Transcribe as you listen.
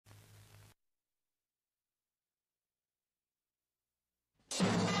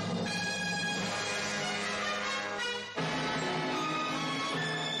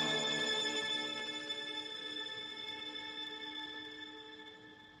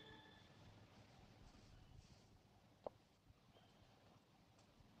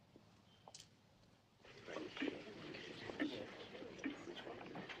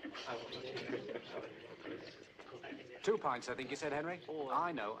2 pints, I think you said, Henry. Oh.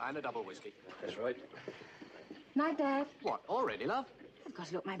 I know, and a double whiskey. That's right. Night, Dad. What, already, love? I've got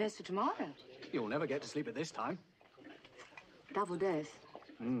to look my best for tomorrow. You'll never get to sleep at this time. Double death.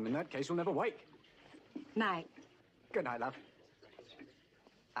 In that case, you'll never wake. Night. Good night, love.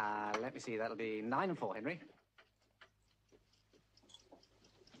 Let me see, that'll be 9 and 4, Henry.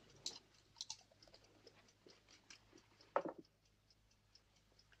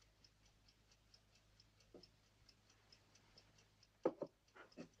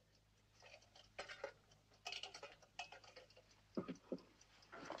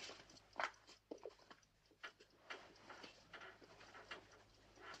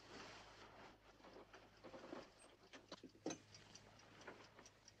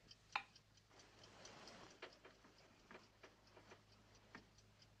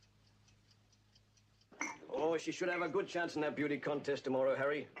 Oh, she should have a good chance in that beauty contest tomorrow,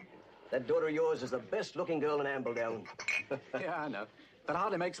 Harry. That daughter of yours is the best-looking girl in Ambledown. Yeah, I know. That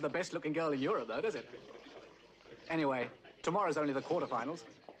hardly makes her the best-looking girl in Europe, though, does it? Anyway, tomorrow's only the quarterfinals.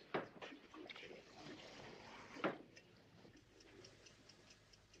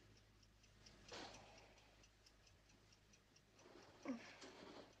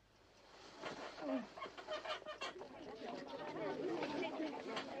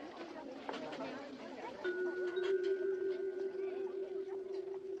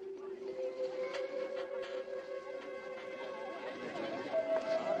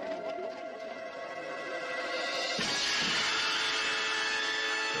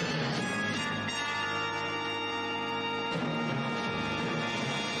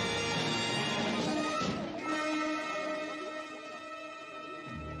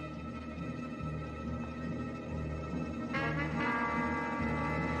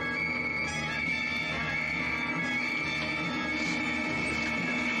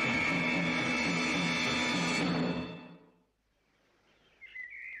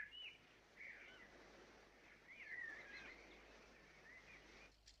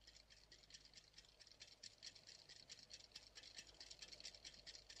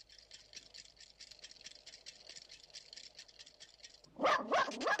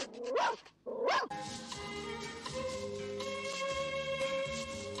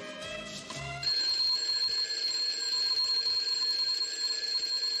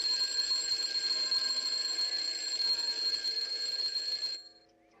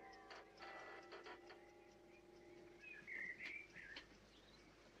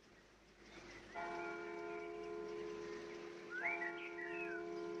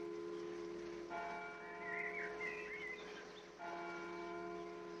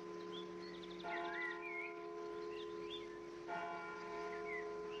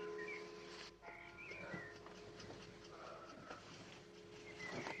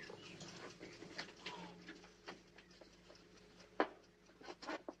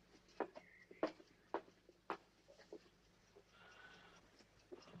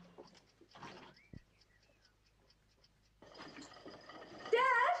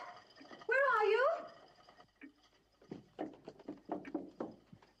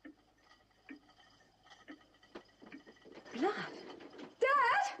 Blood.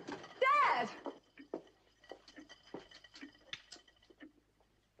 Dad! Dad!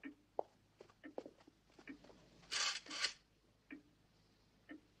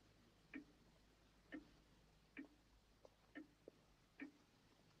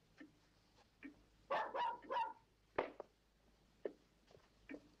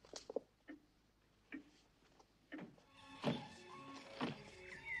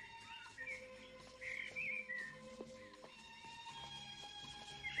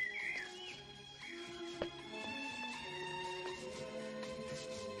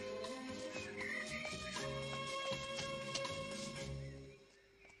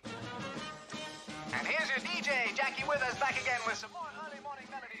 And here's your DJ, Jackie Withers, back again with some more early morning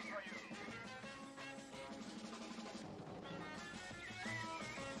melodies for you.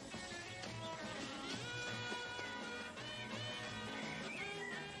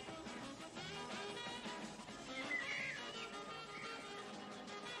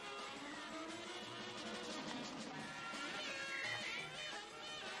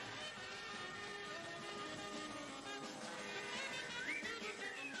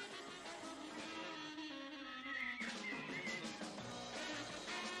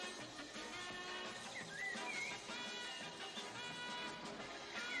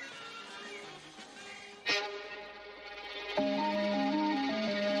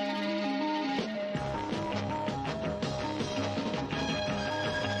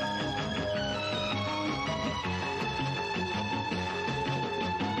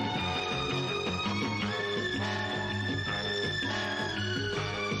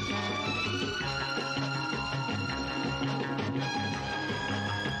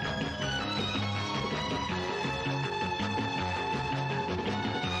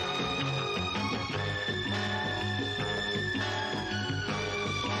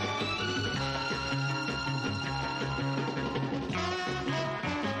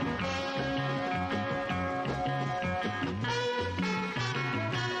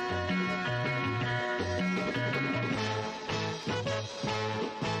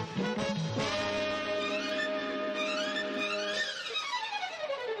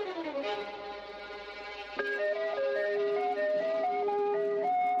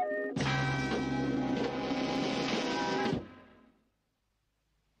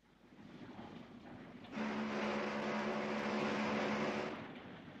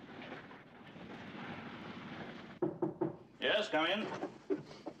 Yes, come in.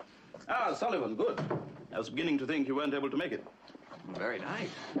 Ah, Sullivan, good. I was beginning to think you weren't able to make it. Very nice.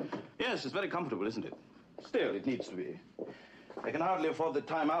 Yes, it's very comfortable, isn't it? Still, it needs to be. I can hardly afford the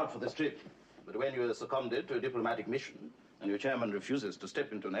time out for this trip. But when you are seconded to a diplomatic mission and your chairman refuses to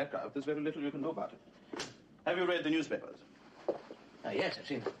step into an aircraft, there's very little you can do about it. Have you read the newspapers? Yes, I've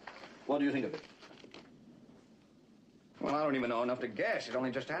seen it. What do you think of it? Well, I don't even know enough to guess. It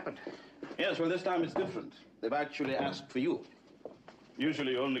only just happened. Yes, well, this time it's different. They've actually asked for you.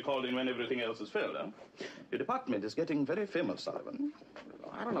 Usually you only call in when everything else has failed, huh? Your department is getting very famous, Sullivan.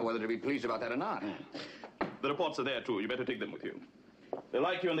 I don't know whether to be pleased about that or not. The reports are there, too. You better take them with you. They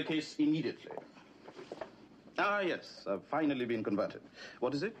like you on the case immediately. Ah, yes, I've finally been converted.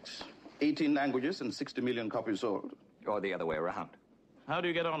 What is it? 18 languages and 60 million copies sold. Or the other way around. How do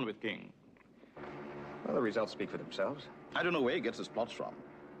you get on with King? Well, the results speak for themselves. I don't know where he gets his plots from.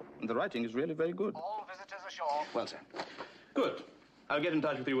 And the writing is really very good. All visitors ashore. Well, sir. Good. I'll get in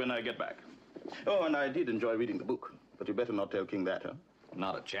touch with you when I get back. Oh, and I did enjoy reading the book. But you better not tell King that, huh?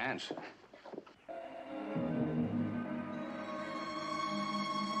 Not a chance.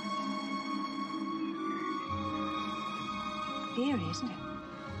 Eerie, isn't it?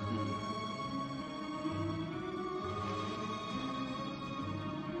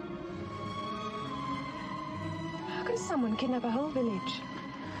 How can someone kidnap a whole village?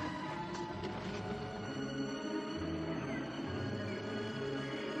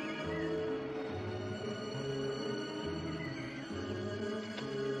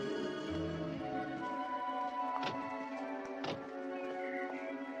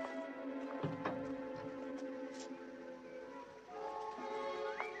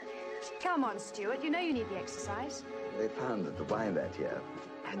 Come on, Stuart. You know you need the exercise. They found that the wine that year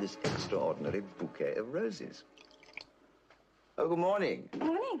had this extraordinary bouquet of roses. Oh, good morning.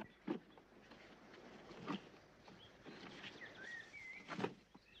 Morning.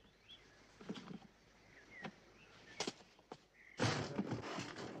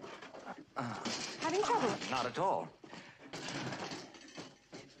 Having trouble? Not at all.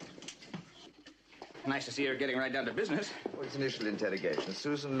 Nice to see her getting right down to business. Well, it's initial interrogation.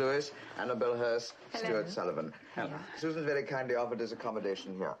 Susan Lewis, Annabel Hurst, Hello. Stuart Sullivan. Hello. Susan very kindly offered us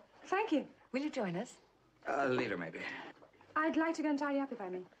accommodation here. Thank you. Will you join us? Later, maybe. I'd like to go and tidy up if I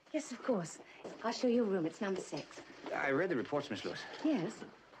may. Yes, of course. I'll show you a room. It's number 6. I read the reports, Miss Lewis. Yes.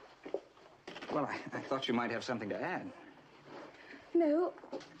 Well, I thought you might have something to add. No,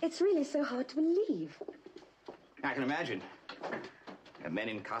 it's really so hard to believe. I can imagine. Men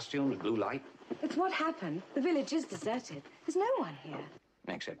in costumes, blue light. It's what happened. The village is deserted. There's no one here.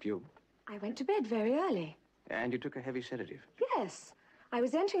 Except you. I went to bed very early. And you took a heavy sedative. Yes. I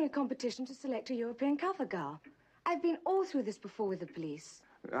was entering a competition to select a European cover girl. I've been all through this before with the police.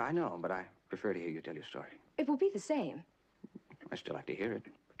 I know, but I prefer to hear you tell your story. It will be the same. I still like to hear it.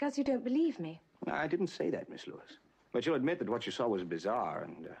 Because you don't believe me. I didn't say that, Miss Lewis. But you'll admit that what you saw was bizarre,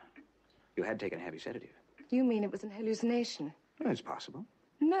 and you had taken a heavy sedative. You mean it was an hallucination? Well, it's possible.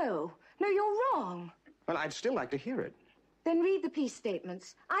 No. No, you're wrong. Well, I'd still like to hear it. Then read the police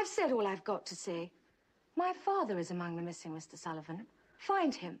statements. I've said all I've got to say. My father is among the missing, Mr. Sullivan.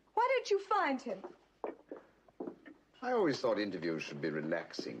 Find him. Why don't you find him? I always thought interviews should be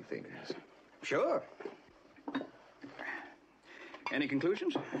relaxing things. Sure. Any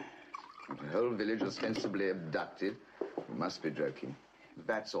conclusions? The whole village ostensibly abducted. You must be joking.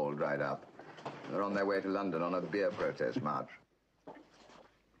 That's all dried up. They're on their way to London on a beer protest march.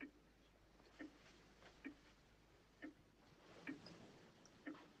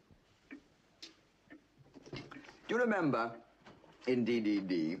 Do you remember, in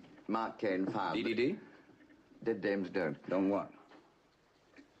DDD, Mark Cain found... DDD? Dead dames don't. Don't what?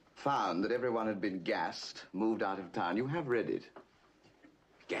 Found that everyone had been gassed, moved out of town. You have read it.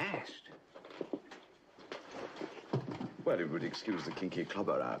 Gassed? Well, it would excuse the kinky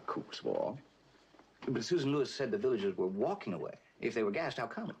clobber our cooks wore. But Susan Lewis said the villagers were walking away. If they were gassed, how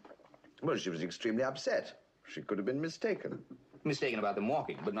come? Well, she was extremely upset. She could have been mistaken. Mistaken about them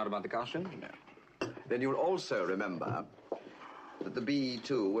walking, but not about the costumes? No. Then you'll also remember that the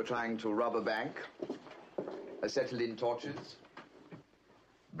BE2 were trying to rob a bank, acetylene torches,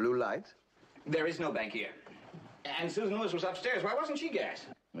 blue light. There is no bank here. And Susan Lewis was upstairs. Why wasn't she gassed?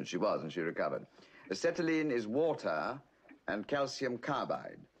 And she was, and she recovered. Acetylene is water and calcium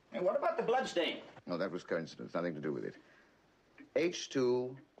carbide. And what about the blood stain? No, that was coincidence, nothing to do with it.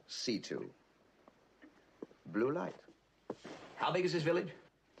 H2C2. Blue light. How big is this village?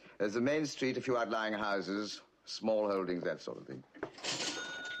 There's the main street, a few outlying houses, small holdings, that sort of thing.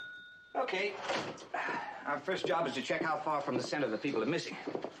 Okay. Our first job is to check how far from the center the people are missing.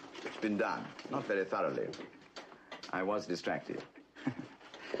 It's been done, not very thoroughly. I was distracted.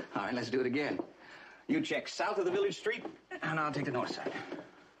 All right, let's do it again. You check south of the village street, and I'll take the north side.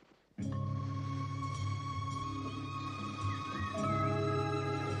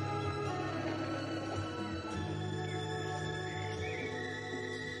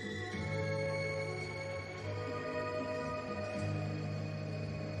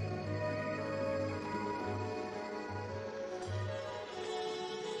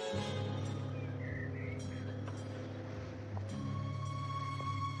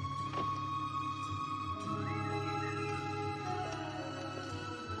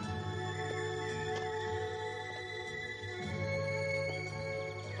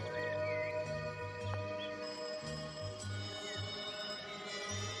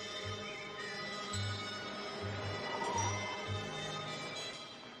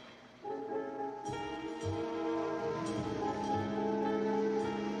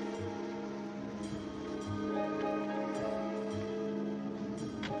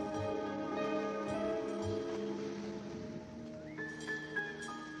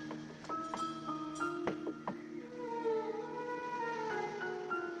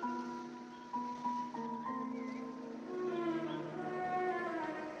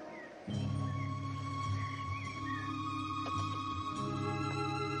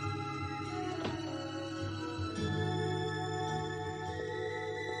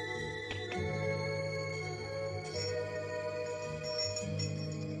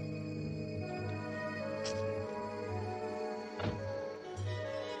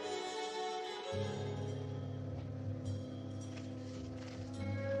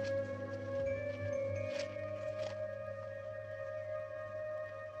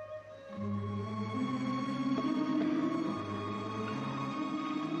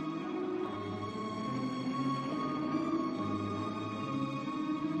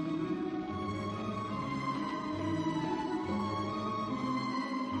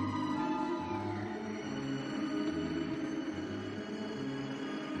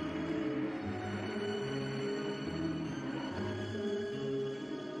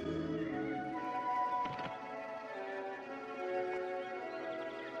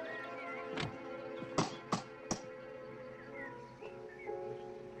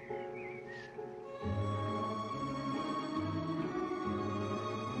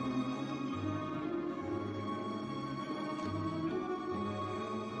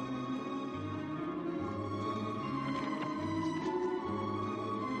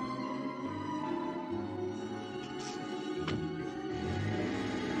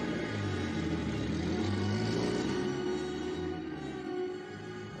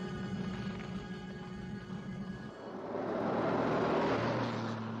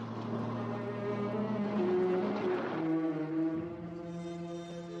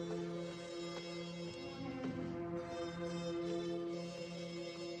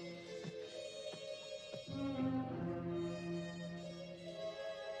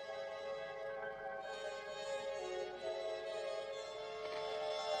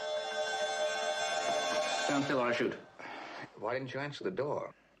 Stand still or I shoot. Why didn't you answer the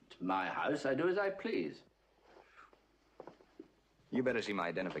door? It's my house. I do as I please. You better see my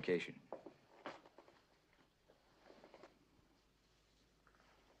identification.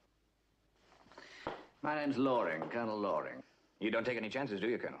 My name's Loring, Colonel Loring. You don't take any chances, do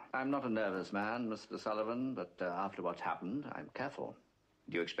you, Colonel? I'm not a nervous man, Mr. Sullivan, but after what's happened, I'm careful.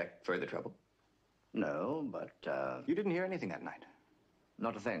 Do you expect further trouble? No, but, You didn't hear anything that night?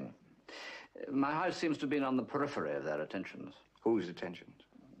 not a thing. My house seems to have been on the periphery of their attentions. Whose attentions?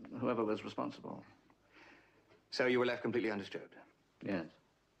 Whoever was responsible. So you were left completely undisturbed? Yes.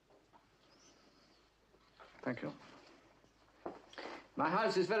 Thank you. My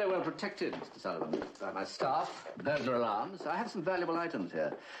house is very well protected, Mr. Sullivan, by my staff, burglar alarms. I have some valuable items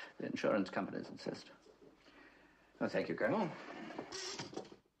here. The insurance companies insist. Oh, thank you, Colonel.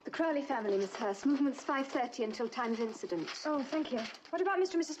 The Crowley family, Miss Hurst. Movement's 5:30 until time of incident. Oh, thank you. What about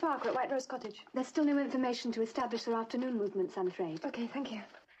Mr. and Mrs. Parker at White Rose Cottage? There's still no information to establish their afternoon movements, I'm afraid. Okay, thank you.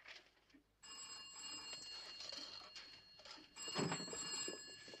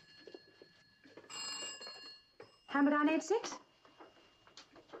 Hammerdown 86?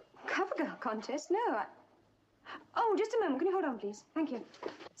 Cover girl contest? No, Oh, just a moment. Can you hold on, please? Thank you.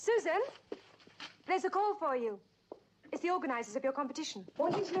 Susan, there's a call for you. It's the organisers of your competition.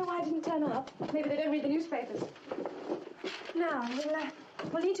 Wanting to know why I didn't turn up? Maybe they don't read the newspapers. Now,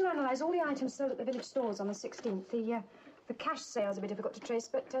 we'll need to analyse all the items sold at the village stores on the 16th. The cash sale's a bit difficult to trace,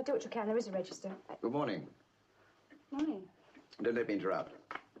 but do what you can. There is a register. Good morning. Morning. Don't let me interrupt.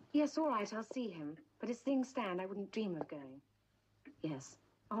 Yes, all right, I'll see him. But as things stand, I wouldn't dream of going. Yes.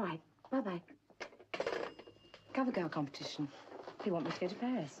 All right. Bye-bye. Cover girl competition. They want me to go to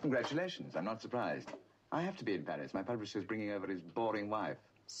Paris. Congratulations. I'm not surprised. I have to be in Paris. My publisher's bringing over his boring wife.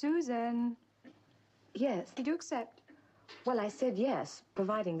 Susan, Yes. did you accept? Well, I said yes,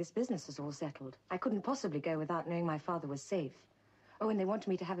 providing this business is all settled. I couldn't possibly go without knowing my father was safe. Oh, and they wanted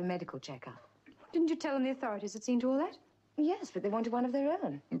me to have a medical checkup. Didn't you tell them the authorities had seen to all that? Yes, but they wanted one of their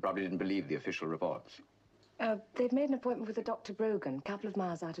own. You probably didn't believe the official reports. They've made an appointment with a Dr. Brogan, a couple of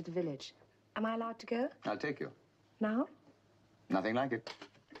miles out of the village. Am I allowed to go? I'll take you. Now? Nothing like it.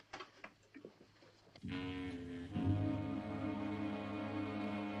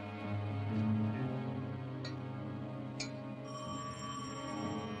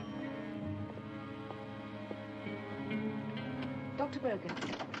 Dr. Brogan.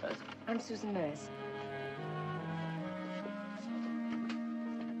 Yes? I'm Susan Lewis.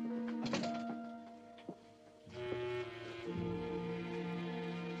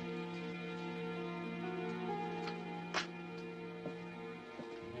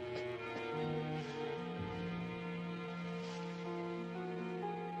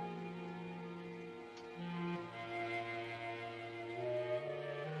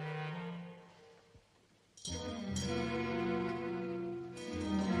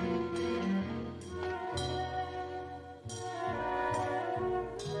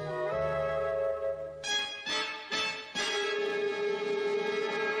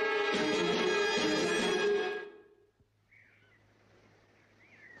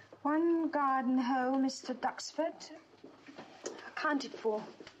 One garden hoe, Mr. Duxford. Accounted for.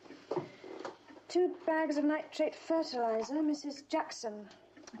 2 bags of nitrate fertilizer, Mrs. Jackson.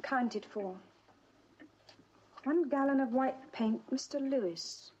 Accounted for. 1 gallon of white paint, Mr.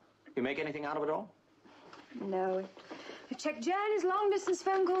 Lewis. You make anything out of it all? No. We've checked journeys, long-distance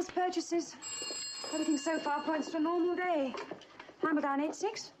phone calls, purchases. Everything so far points to a normal day. Hammerdown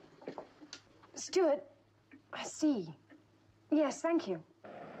 86. Stuart, I see. Yes, thank you.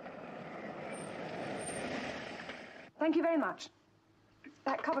 Thank you very much.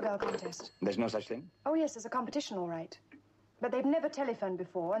 That cover girl contest. There's no such thing? Oh, yes, there's a competition, all right. But they've never telephoned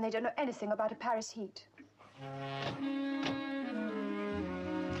before, and they don't know anything about a Paris heat.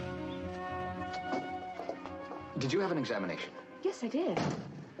 Did you have an examination? Yes, I did.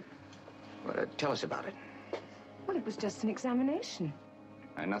 Well, tell us about it. Well, it was just an examination.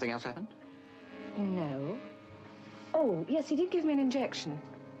 And nothing else happened? No. Oh, yes, he did give me an injection.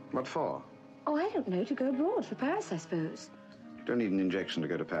 What for? Oh, I don't know, to go abroad for Paris, I suppose. You don't need an injection to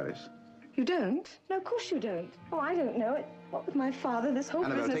go to Paris. You don't? No, of course you don't. Oh, I don't know. What with my father, this whole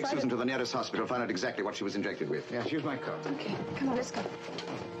Annabelle, business... take Susan to the nearest hospital. Find out exactly what she was injected with. Yes, use my coat. Okay, come on, let's go.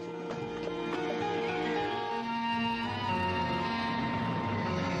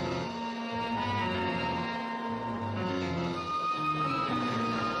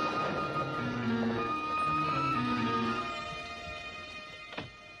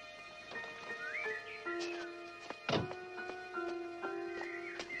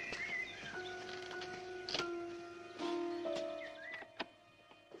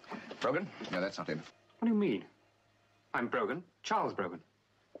 Brogan? No, that's not him. What do you mean? I'm Brogan, Charles Brogan.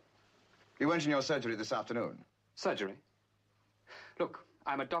 You weren't in your surgery this afternoon. Surgery? Look,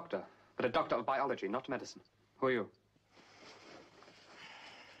 I'm a doctor, but a doctor of biology, not medicine. Who are you?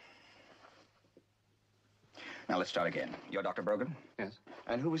 Now, let's start again. You're Dr. Brogan? Yes.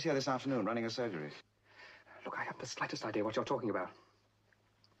 And who was here this afternoon running a surgery? Look, I haven't the slightest idea what you're talking about.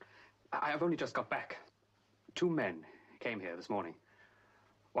 I've only just got back. 2 men came here this morning.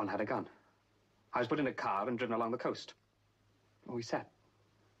 One had a gun. I was put in a car and driven along the coast. We sat,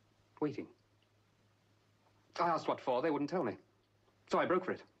 waiting. I asked what for, they wouldn't tell me. So I broke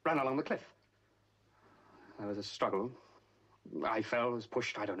for it, ran along the cliff. There was a struggle. I fell, was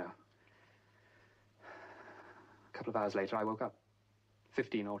pushed, I don't know. A couple of hours later, I woke up.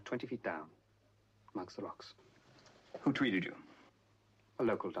 15 or 20 feet down, amongst the rocks. Who treated you? A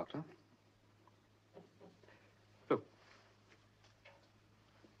local doctor. Look.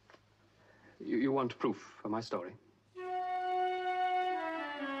 You want proof of my story?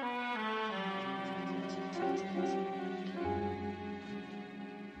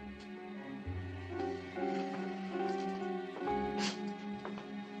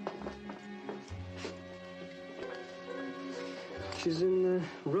 She's in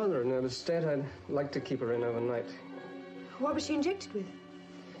rather a nervous state. I'd like to keep her in overnight. What was she injected with?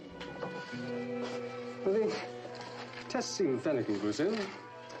 Well, the tests seem fairly conclusive.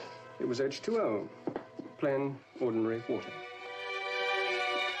 It was H2O, plain, ordinary water.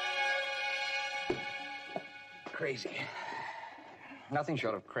 Crazy. Nothing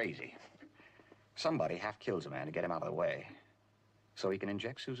short of crazy. Somebody half kills a man to get him out of the way, so he can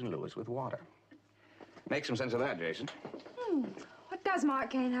inject Susan Lewis with water. Make some sense of that, Jason. What does Mark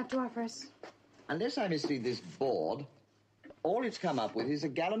Kane have to offer us? Unless I misread this board, all it's come up with is a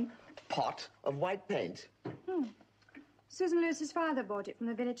gallon pot of white paint. Susan Lewis's father bought it from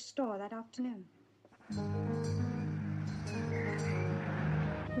the village store that afternoon.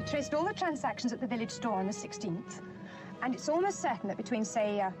 We traced all the transactions at the village store on the 16th, and it's almost certain that between,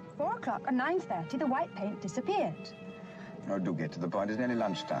 say, 4 o'clock and 9:30, the white paint disappeared. Oh, do get to the point. It's nearly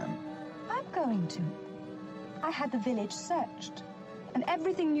lunchtime. I'm going to. I had the village searched, and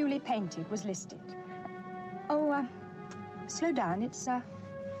everything newly painted was listed. Oh, slow down. It's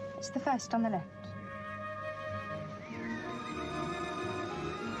the first on the left.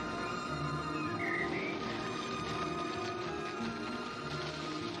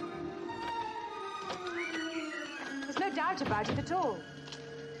 There's no doubt about it at all.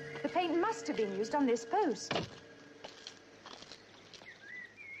 The paint must have been used on this post.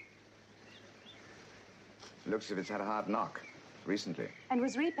 Looks as if it's had a hard knock recently. And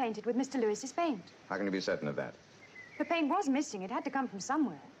was repainted with Mr. Lewis's paint. How can you be certain of that? The paint was missing. It had to come from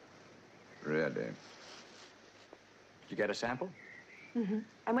somewhere. Really? Did you get a sample? Mm-hmm.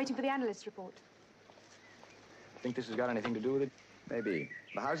 I'm waiting for the analyst's report. Think this has got anything to do with it? Maybe.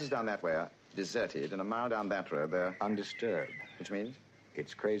 The houses down that way are deserted, and a mile down that road they're undisturbed. Which means?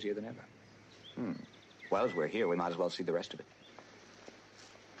 It's crazier than ever. Well, as we're here, we might as well see the rest of it.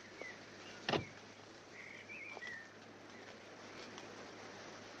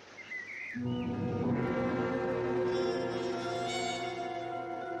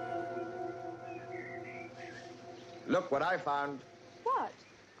 Look what I found. What?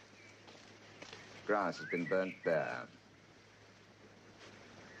 Grass has been burnt bare.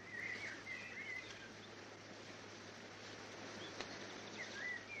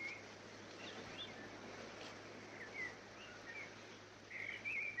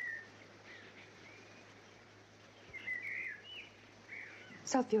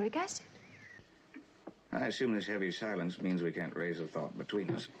 Sulfuric acid. I assume this heavy silence means we can't raise a thought between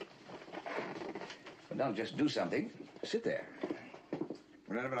us. But don't just do something. Sit there.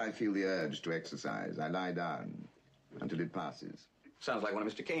 Whenever I feel the urge to exercise, I lie down until it passes. Sounds like one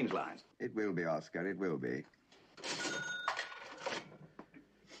of Mr. Kane's lines. It will be, Oscar, it will be.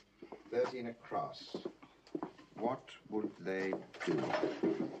 13 across. What would they do?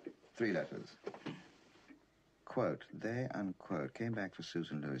 3 letters. Quote, they, unquote, came back for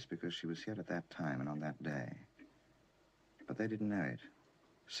Susan Lewis because she was here at that time and on that day. But they didn't know it.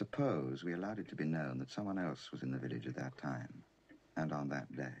 Suppose we allowed it to be known that someone else was in the village at that time and on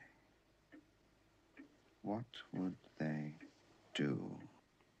that day. What would they do?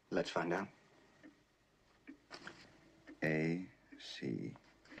 Let's find out. A, C,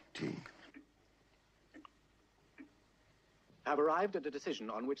 T. Have arrived at a decision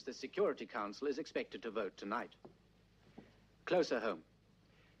on which the Security Council is expected to vote tonight. Closer home.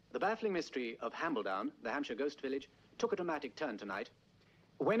 The baffling mystery of Hambledown, the Hampshire ghost village, took a dramatic turn tonight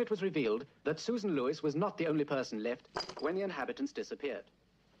when it was revealed that Susan Lewis was not the only person left when the inhabitants disappeared.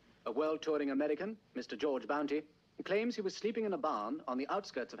 A world-touring American, Mr. George Bounty, claims he was sleeping in a barn on the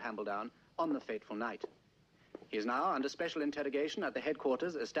outskirts of Hambledown on the fateful night. He is now under special interrogation at the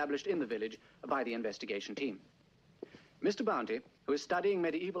headquarters established in the village by the investigation team. Mr. Bounty, who is studying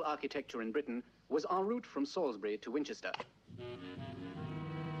medieval architecture in Britain, was en route from Salisbury to Winchester.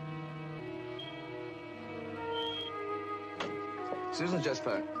 Susan's just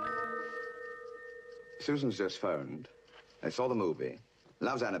phoned. They saw the movie.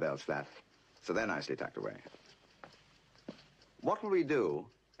 Loves Annabelle's flat. So they're nicely tucked away. What will we do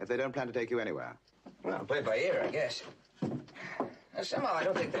if they don't plan to take you anywhere? Well, play it by ear, I guess. Somehow I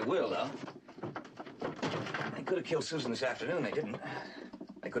don't think they will, though. They could have killed Susan this afternoon. They didn't.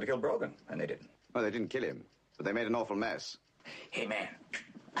 They could have killed Brogan, and they didn't. Well, they didn't kill him, but they made an awful mess. Hey, man.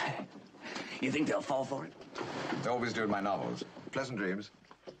 You think they'll fall for it? They always do in my novels. Pleasant dreams.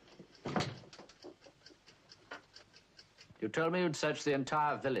 You told me you'd searched the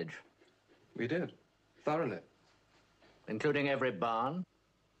entire village. We did. Thoroughly. Including every barn?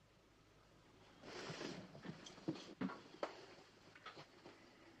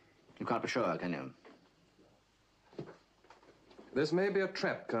 You can't be sure, can you? This may be a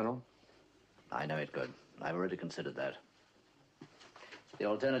trap, Colonel. I know it could. I've already considered that. The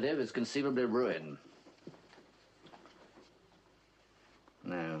alternative is conceivably ruin.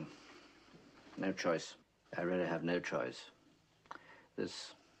 No. No choice. I really have no choice.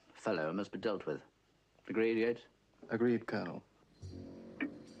 This fellow must be dealt with. Agreed, Yates? Agreed, Colonel.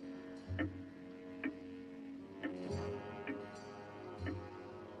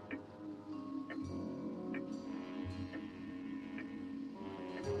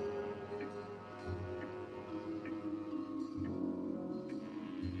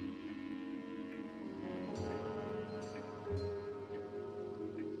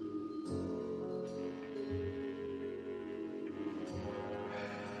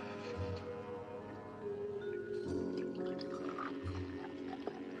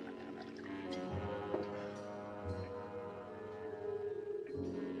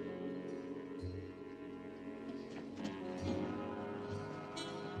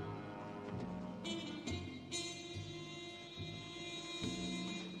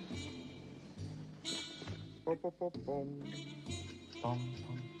 Bum, bum, bum, bum. Bum, bum,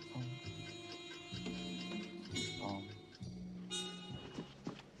 bum. Bum.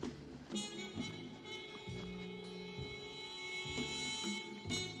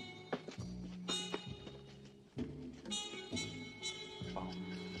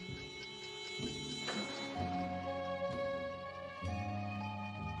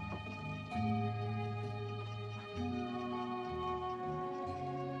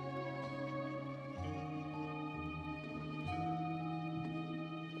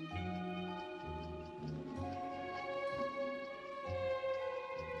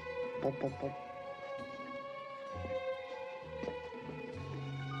 Pop, pop, pop.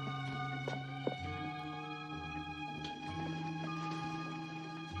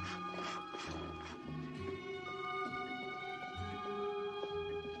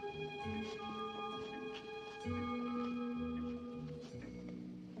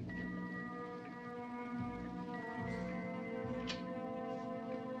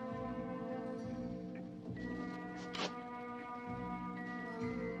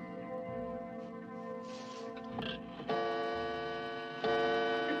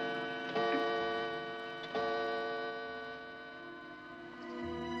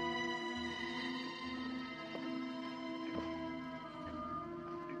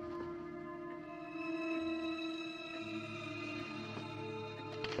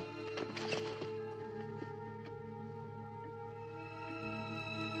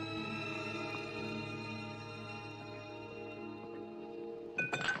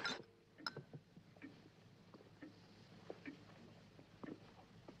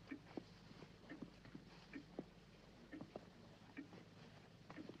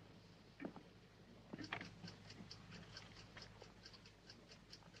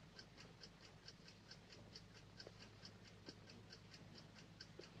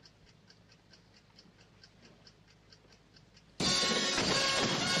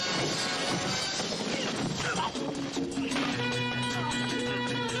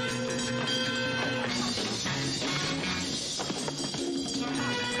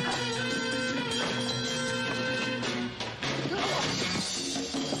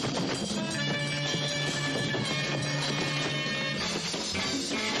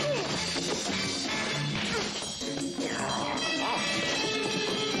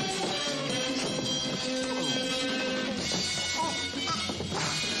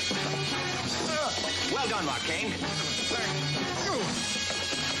 Well done, Mark Kane.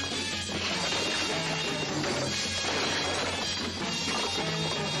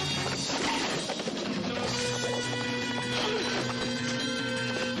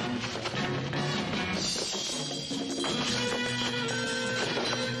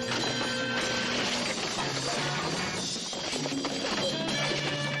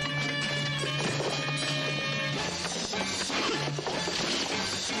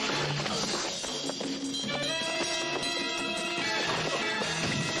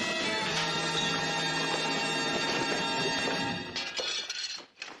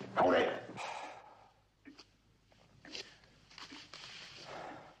 Hold it!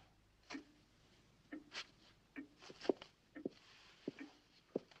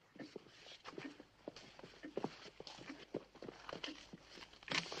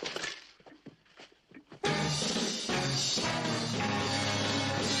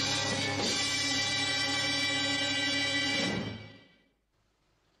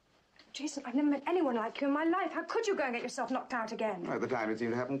 Jason, I've never met anyone like you in my life. How could you go and get yourself knocked out again? At the time, it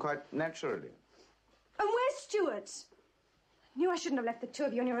seemed to happen quite naturally. And where's Stuart? I knew I shouldn't have left the two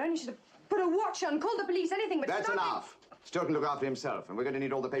of you on your own. You should have put a watch on, called the police, anything but... That's enough. Stuart can look after himself, and we're going to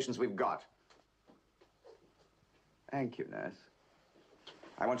need all the patience we've got. Thank you, nurse.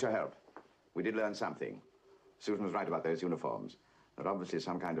 I want your help. We did learn something. Susan was right about those uniforms. They're obviously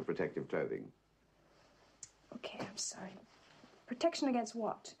some kind of protective clothing. Okay, I'm sorry. Protection against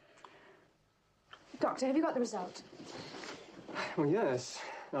what? Doctor, have you got the result? Well, yes.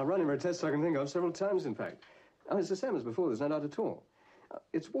 I've run him a test I can think of several times, in fact. Oh, it's the same as before. There's no doubt at all.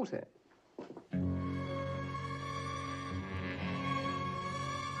 It's water.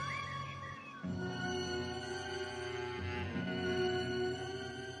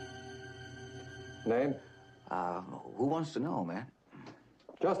 Name? Who wants to know, man?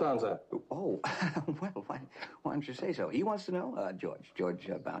 Just answer. Oh, well, why don't you say so? He wants to know? George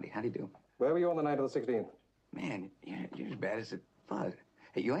Bounty. How do you do? Where were you on the night of the 16th? Man, you're as bad as the Fuzz.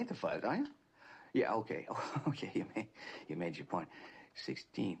 Hey, you ain't the Fuzz, are you? Yeah, okay. Oh, okay, you made your point.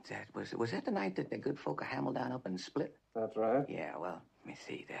 16th, was that the night that the good folk of Hamildown up and split? That's right. Yeah, well, let me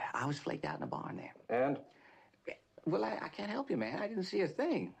see. I was flaked out in the barn there. And? Well, I can't help you, man. I didn't see a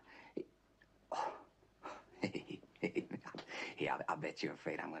thing. Yeah, I bet you're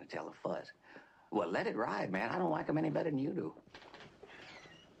afraid I'm going to tell the fuzz. Well, let it ride, man. I don't like him any better than you do.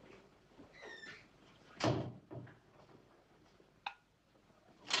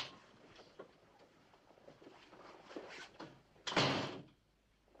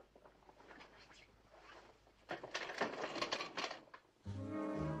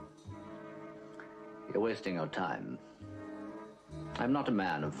 You're wasting your time. I'm not a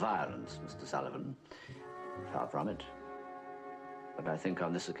man of violence, Mr. Sullivan. Far from it. But I think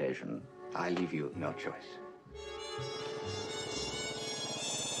on this occasion, I leave you no choice.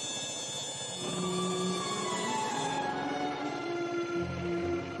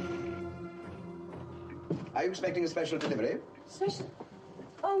 Are you expecting a special delivery? Special?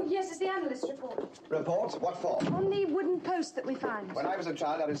 Oh, yes, it's the analyst report. Report? What for? On the wooden post that we found. When I was a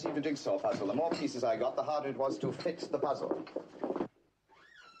child, I received a jigsaw puzzle. The more pieces I got, the harder it was to fit the puzzle.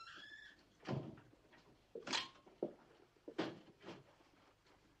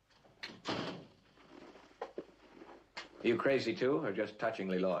 Are you crazy too, or just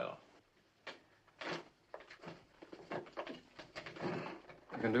touchingly loyal?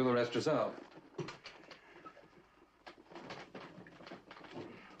 You can do the rest yourself.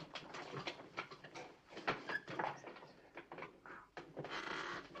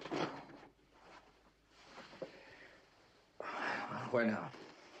 Where now?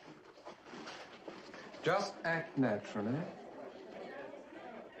 Just act naturally.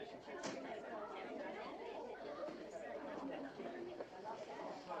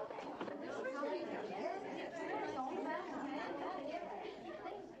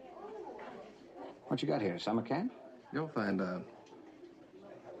 What you got here, summer camp? You'll find out.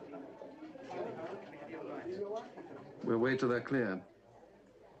 We'll wait till they're cleared.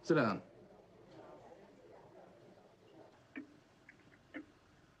 Sit down.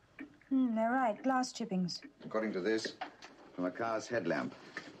 They're right. Glass chippings. According to this, from a car's headlamp.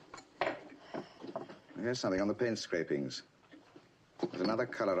 Here's something on the paint scrapings. There's another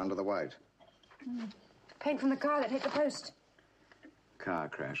color under the white. Paint from the car that hit the post. Car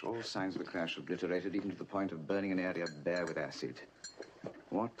crash. All signs of the crash obliterated, even to the point of burning an area bare with acid.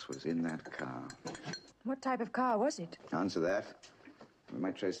 What was in that car? What type of car was it? Answer that. We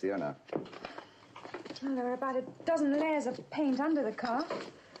might trace the owner. Well, there were about a dozen layers of paint under the car.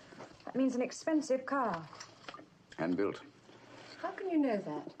 That means an expensive car. Hand built. How can you know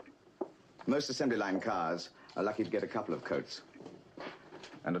that? Most assembly line cars are lucky to get a couple of coats.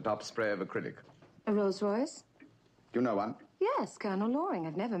 And a top spray of acrylic. A Rolls Royce? Do you know one? Yes, Colonel Loring.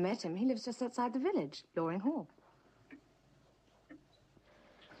 I've never met him. He lives just outside the village, Loring Hall.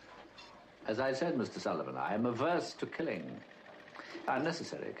 as I said, Mr. Sullivan, I am averse to killing.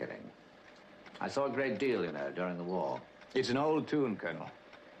 Unnecessary killing. I saw a great deal, you know, during the war. It's an old tune, Colonel.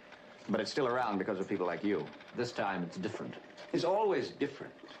 But it's still around because of people like you. This time it's different. It's always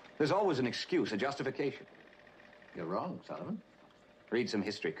different. There's always an excuse, a justification. You're wrong, Sullivan. Read some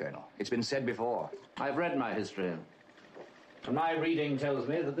history, Colonel. It's been said before. I've read my history. And my reading tells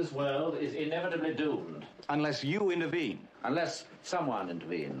me that this world is inevitably doomed. Unless you intervene. Unless someone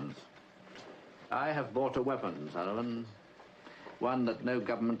intervenes. I have bought a weapon, Sullivan. One that no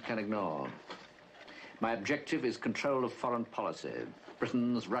government can ignore. My objective is control of foreign policy.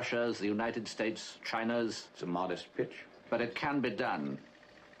 Britain's, Russia's, the United States, China's. It's a modest pitch. But it can be done.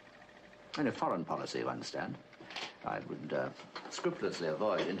 Only foreign policy, you understand. I would scrupulously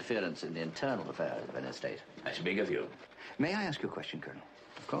avoid interference in the internal affairs of any state. That's big of you. May I ask you a question, Colonel?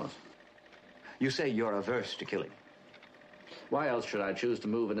 Of course. You say you're averse to killing. Why else should I choose to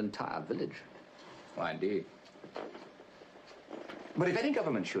move an entire village? Why, indeed. But if any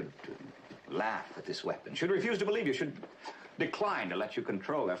government should laugh at this weapon, should refuse to believe you, should decline to let you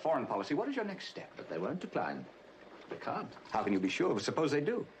control their foreign policy, what is your next step? But they won't decline. They can't. How can you be sure? Suppose they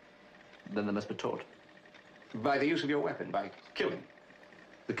do. Then they must be taught. By the use of your weapon, by killing.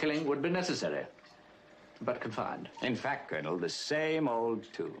 The killing would be necessary, but confined. In fact, Colonel, the same old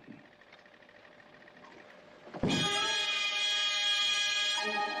tune.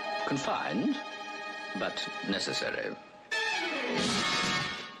 Confined, but necessary.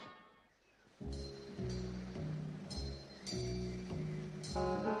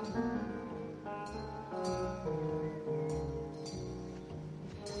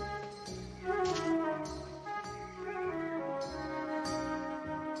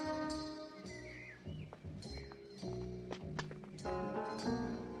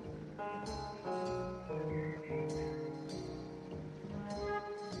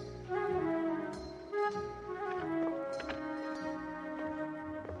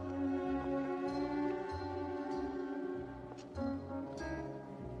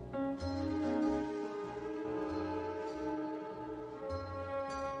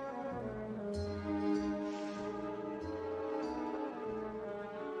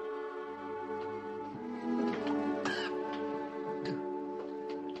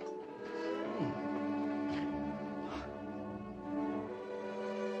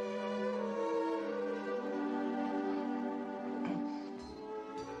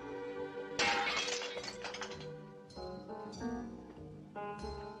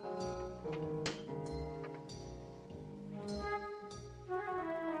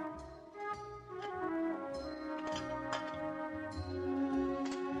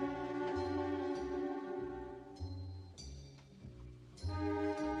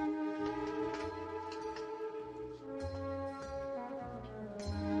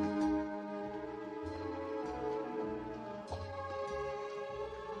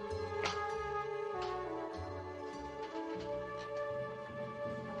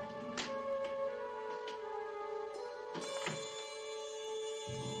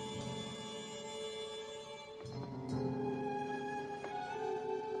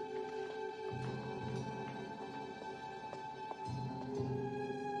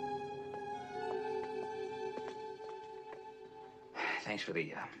 Thanks for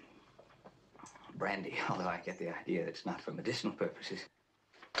the brandy, although I get the idea that it's not for medicinal purposes.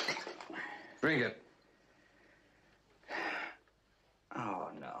 Drink it. Oh,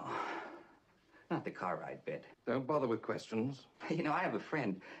 no. Not the car ride bit. Don't bother with questions. You know, I have a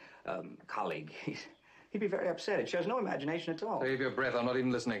friend, colleague. He'd be very upset. It shows no imagination at all. Save your breath. I'm not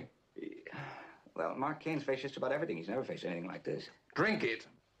even listening. Well, Mark Cain's faced just about everything. He's never faced anything like this. Drink it.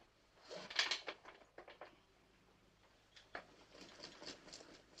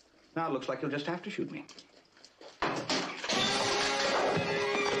 Now it looks like you'll just have to shoot me.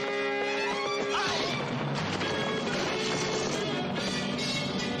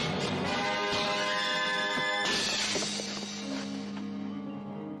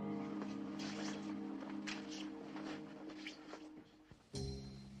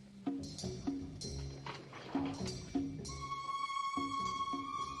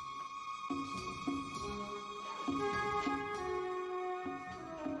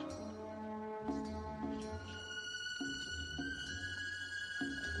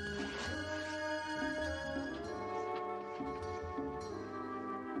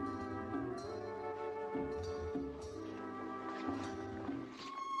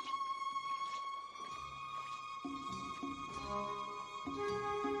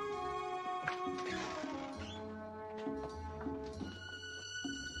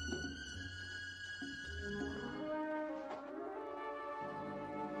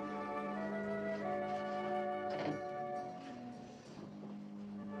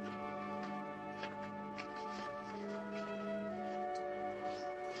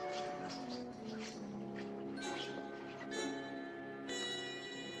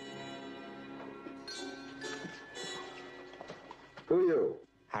 Who are you?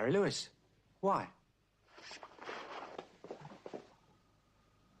 Harry Lewis. Why?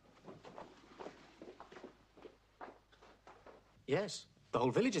 Yes, the whole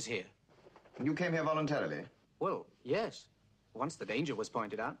village is here. You came here voluntarily? Well, yes. Once the danger was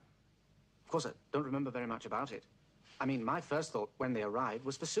pointed out. Of course, I don't remember very much about it. I mean, my first thought when they arrived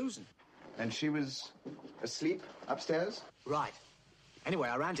was for Susan. And she was asleep upstairs? Right. Anyway,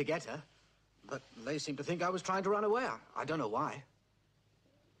 I ran to get her, but they seemed to think I was trying to run away. I don't know why.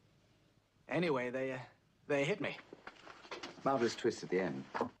 Anyway, they hit me. Marvelous twist at the end.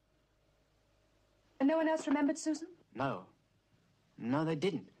 And no one else remembered Susan? No. No, they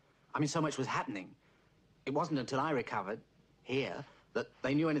didn't. I mean, so much was happening. It wasn't until I recovered, here, that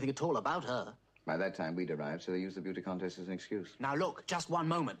they knew anything at all about her. By that time, we'd arrived, so they used the beauty contest as an excuse. Now, look, just one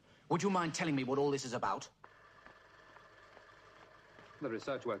moment. Would you mind telling me what all this is about? The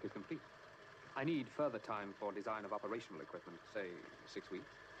research work is complete. I need further time for design of operational equipment, say 6 weeks.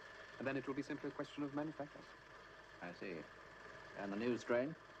 And then it will be simply a question of manufacture. I see. And the new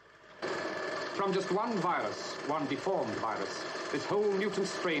strain? From just one virus, one deformed virus, this whole mutant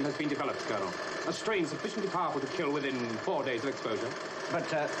strain has been developed, Colonel. A strain sufficiently powerful to kill within 4 days of exposure. But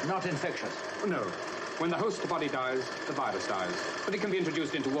not infectious? No. When the host body dies, the virus dies. But it can be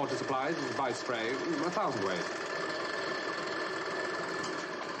introduced into water supplies by spray 1,000 ways.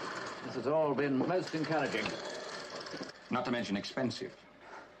 This has all been most encouraging. Not to mention expensive.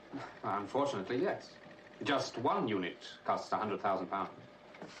 Unfortunately, yes. Just one unit costs £100,000.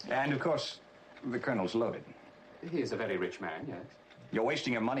 And, of course, the Colonel's loaded. He is a very rich man, yes. You're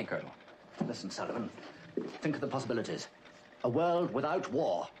wasting your money, Colonel. Listen, Sullivan. Think of the possibilities. A world without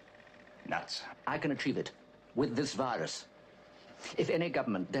war. Nuts. I can achieve it with this virus. If any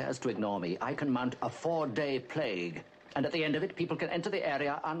government dares to ignore me, I can mount a 4-day plague. And at the end of it, people can enter the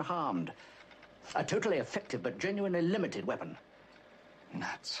area unharmed. A totally effective but genuinely limited weapon.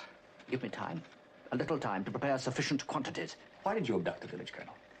 Nuts. Give me time. A little time to prepare sufficient quantities. Why did you abduct the village,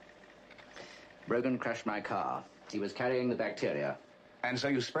 Colonel? Brogan crashed my car. He was carrying the bacteria. And so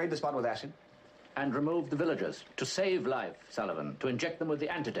you sprayed the spot with acid? And removed the villagers. To save life, Sullivan. To inject them with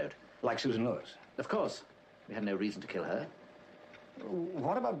the antidote. Like Susan Lewis? Of course. We had no reason to kill her.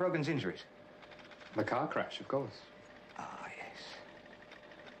 What about Brogan's injuries? The car crash, of course. Ah, yes.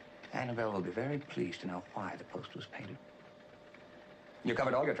 Annabelle will be very pleased to know why the post was painted. You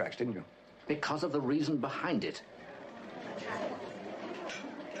covered all your tracks, didn't you? Because of the reason behind it.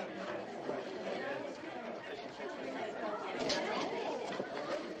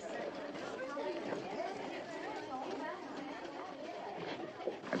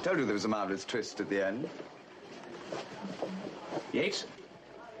 I told you there was a marvelous twist at the end. Yates?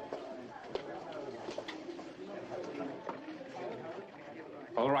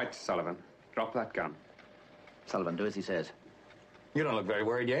 All right, Sullivan. Drop that gun. Sullivan, do as he says. You don't look very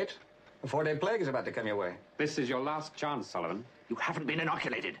worried, Yates. A 4-day plague is about to come your way. This is your last chance, Sullivan. You haven't been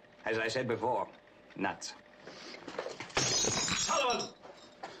inoculated. As I said before, nuts. Sullivan! Sullivan!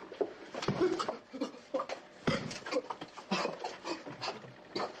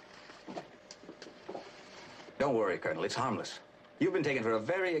 Don't worry, Colonel. It's harmless. You've been taken for a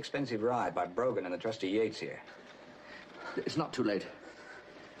very expensive ride by Brogan and the trustee Yates here. It's not too late.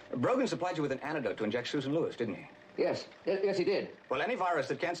 Brogan supplied you with an antidote to inject Susan Lewis, didn't he? Yes. Yes, he did. Well, any virus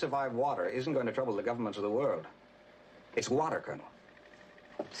that can't survive water isn't going to trouble the governments of the world. It's water, Colonel.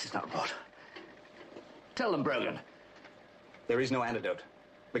 This is not water. Tell them, Brogan. There is no antidote,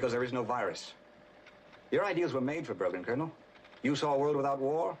 because there is no virus. Your ideals were made for Brogan, Colonel. You saw a world without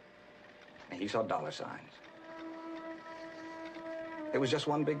war, and he saw dollar signs. It was just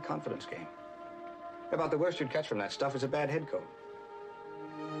one big confidence game. About the worst you'd catch from that stuff is a bad head cold.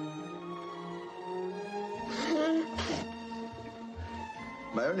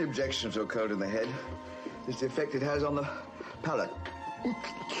 My only objection to a cold in the head is the effect it has on the palate.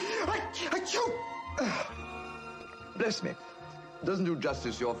 Bless me. Doesn't do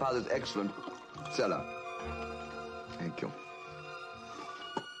justice to your father's excellent cellar. Thank you.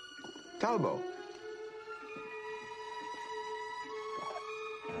 Talbot.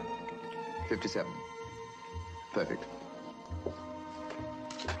 57. Perfect.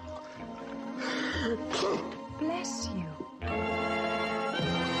 Bless you.